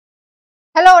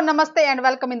Hello, namaste, and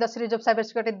welcome in the series of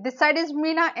cybersecurity. This side is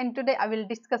Meena, and today I will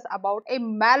discuss about a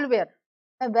malware,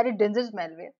 a very dangerous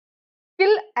malware.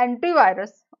 Kill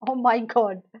antivirus, oh my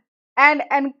god, and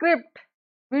encrypt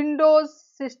Windows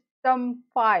system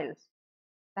files.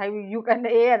 You can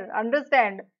hear,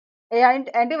 understand.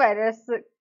 Antivirus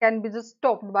can be just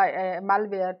stopped by a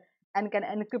malware and can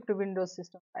encrypt Windows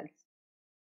system files.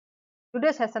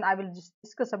 Today's session, I will just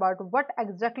discuss about what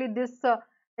exactly this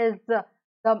is the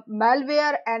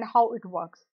malware and how it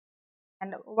works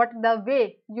and what the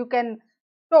way you can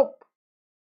stop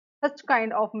such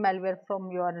kind of malware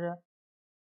from your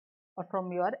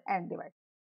end device.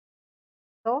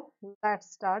 So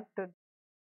let's start. For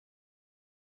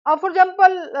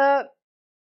example,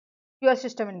 your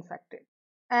system infected,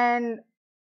 and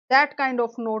that kind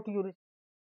of note you receive.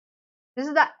 This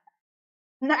is the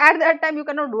at that time you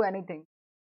cannot do anything.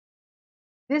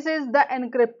 This is the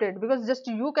encrypted because just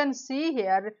you can see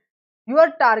here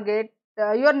your target,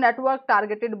 your network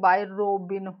targeted by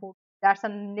Robinhood. That's the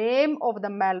name of the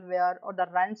malware or the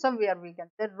ransomware. We can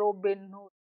say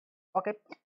Robinhood. Okay,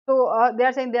 so they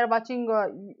are saying they are watching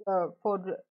for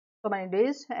so many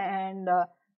days, and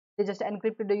they just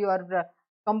encrypted your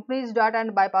company's data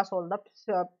and bypass all the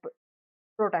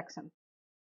protection.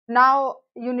 Now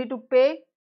you need to pay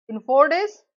in 4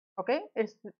 days. Okay,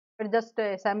 it's just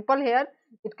a sample here.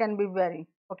 It can be vary.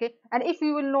 Okay, and if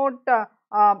you will not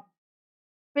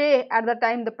pay at the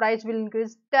time, the price will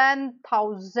increase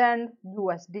 10,000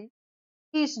 USD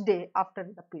each day after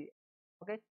the period.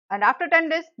 Okay, and after 10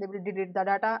 days they will delete the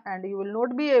data and you will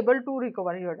not be able to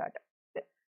recover your data.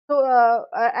 So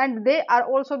and they are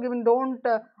also given, don't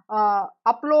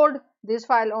upload this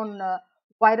file on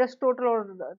virus total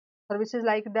or services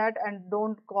like that, and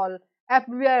don't call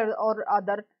FBI or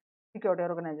other security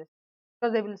organizations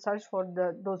because they will search for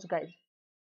those guys.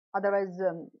 Otherwise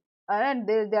and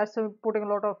they are still putting a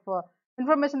lot of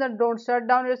information that don't shut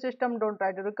down your system, don't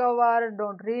try to recover,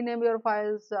 don't rename your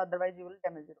files, otherwise you will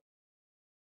damage it.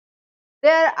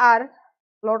 There are a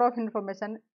lot of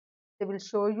information they will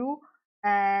show you,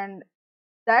 and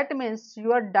that means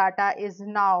your data is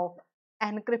now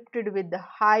encrypted with the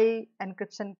high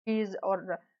encryption keys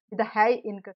or with the high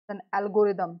encryption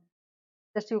algorithm.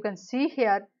 Just you can see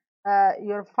here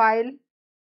your file,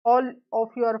 all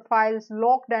of your files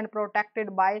locked and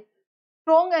protected by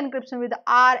strong encryption with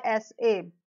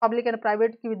RSA, public and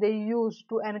private key they use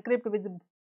to encrypt with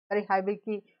very high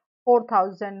key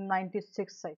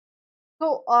 4096 size.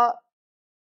 So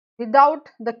without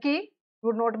the key you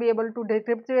would not be able to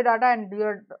decrypt your data, and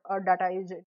your data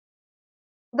is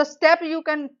the step you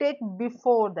can take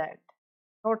before that,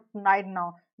 not right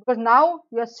now, because now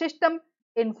your system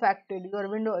infected, your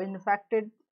window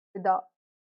infected with the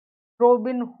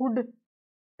Robinhood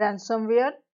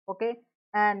ransomware. Okay,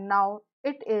 and now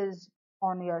it is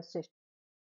on your system.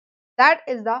 That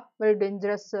is the very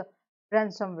dangerous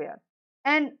ransomware.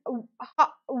 And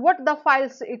what the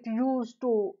files it used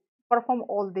to perform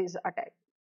all these attacks?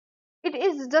 It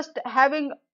is just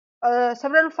having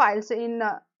several files in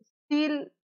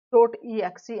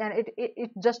steel.exe, and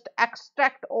it just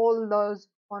extract all those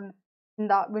on in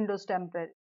the Windows temp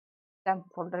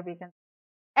folder we can.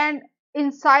 And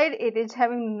inside it is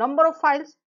having number of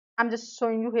files. I'm just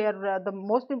showing you here the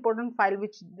most important file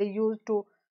which they use to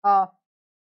uh,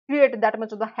 create that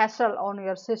much of the hassle on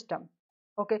your system.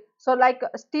 Okay, so like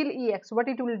steel ex, what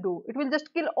it will do, it will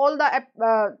just kill all the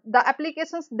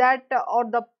applications that or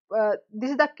the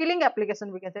this is the killing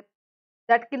application we can say,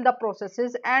 that kill the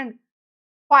processes and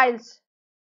files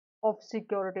of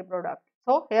security product.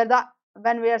 So here the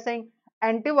when we are saying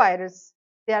antivirus,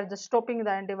 they are just stopping the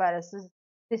antiviruses.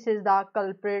 This is the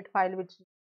culprit file which,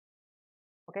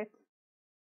 okay,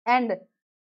 and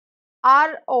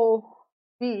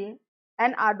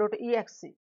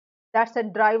ROBNR.exe, that's a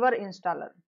driver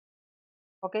installer.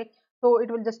 Okay, so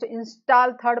it will just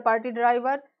install third party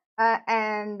driver,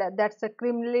 and that's a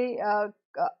criminally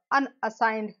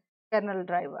unassigned kernel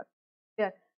driver.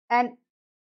 Yeah, and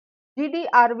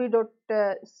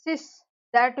gdrv.sys,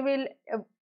 that will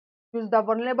use the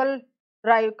vulnerable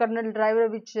kernel driver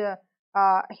which here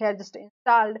just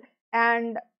installed,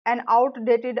 and an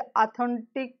outdated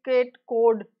authenticate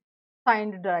code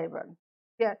signed driver.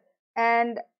 Yeah,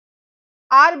 and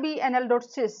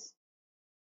rbnl.sys,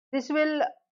 this will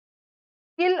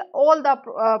kill all the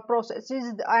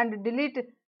processes and delete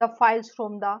the files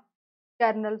from the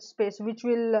kernel space, which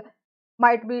will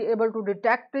might be able to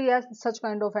detect, yes, such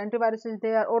kind of antivirus is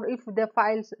there, or if the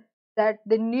files that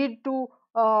they need to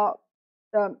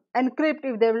encrypt,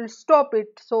 if they will stop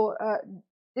it. So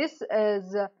this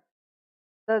is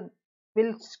the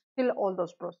will kill all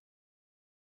those processes.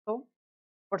 So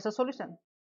What's the solution?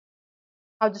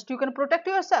 How just you can protect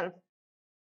yourself?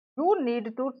 You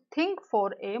need to think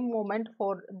for a moment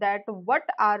for that. What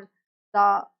are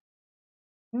the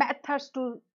methods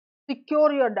to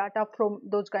secure your data from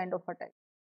those kind of attacks?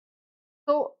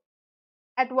 So,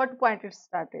 at what point it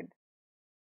started?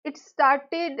 It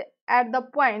started at the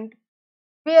point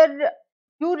where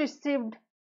you received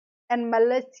a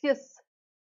malicious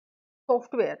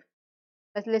software,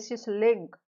 a malicious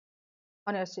link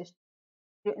on your system.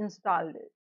 You installed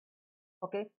it.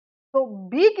 Okay. So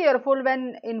be careful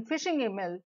when in phishing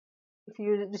email, if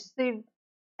you receive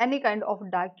any kind of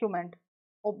document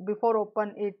before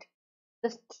open it,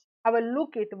 just have a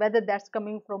look at whether that's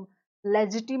coming from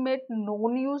legitimate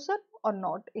known user or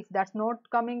not. If that's not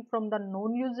coming from the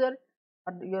known user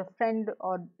or your friend,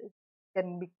 or it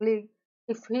can be colleague,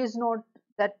 if he is not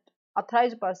that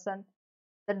authorized person,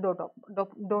 then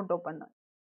don't open it.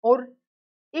 Or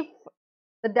if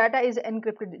the data is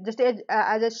encrypted, just as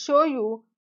I show you,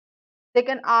 they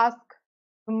can ask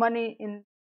money in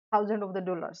thousands of the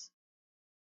dollars.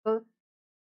 So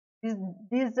these,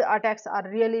 these attacks are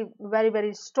really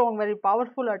very strong, very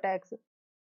powerful attacks.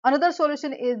 Another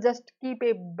solution is just keep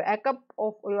a backup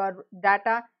of your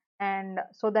data, and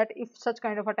so that if such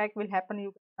kind of attack will happen,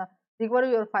 you can recover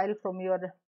your file from your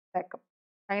backup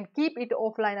and keep it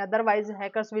offline. Otherwise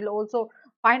hackers will also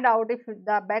find out if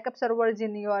the backup server is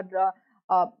in your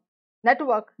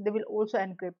network. They will also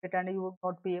encrypt it, and you will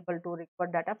not be able to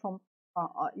recover data from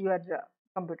your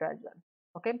computer as well.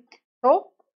 Okay, so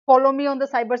follow me on the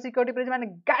cybersecurity prism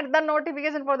and get the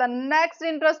notification for the next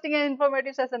interesting and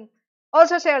informative session.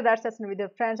 Also share that session with your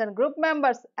friends and group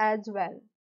members as well,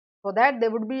 so that they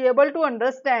would be able to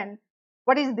understand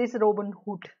what is this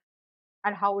Robinhood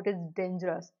and how it is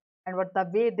dangerous, and what the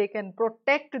way they can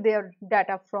protect their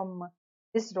data from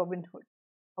this Robinhood.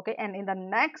 Okay, and in the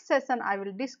next session I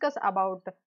will discuss about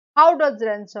how does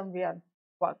ransomware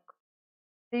work.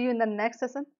 See you in the next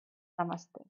session. Namaste.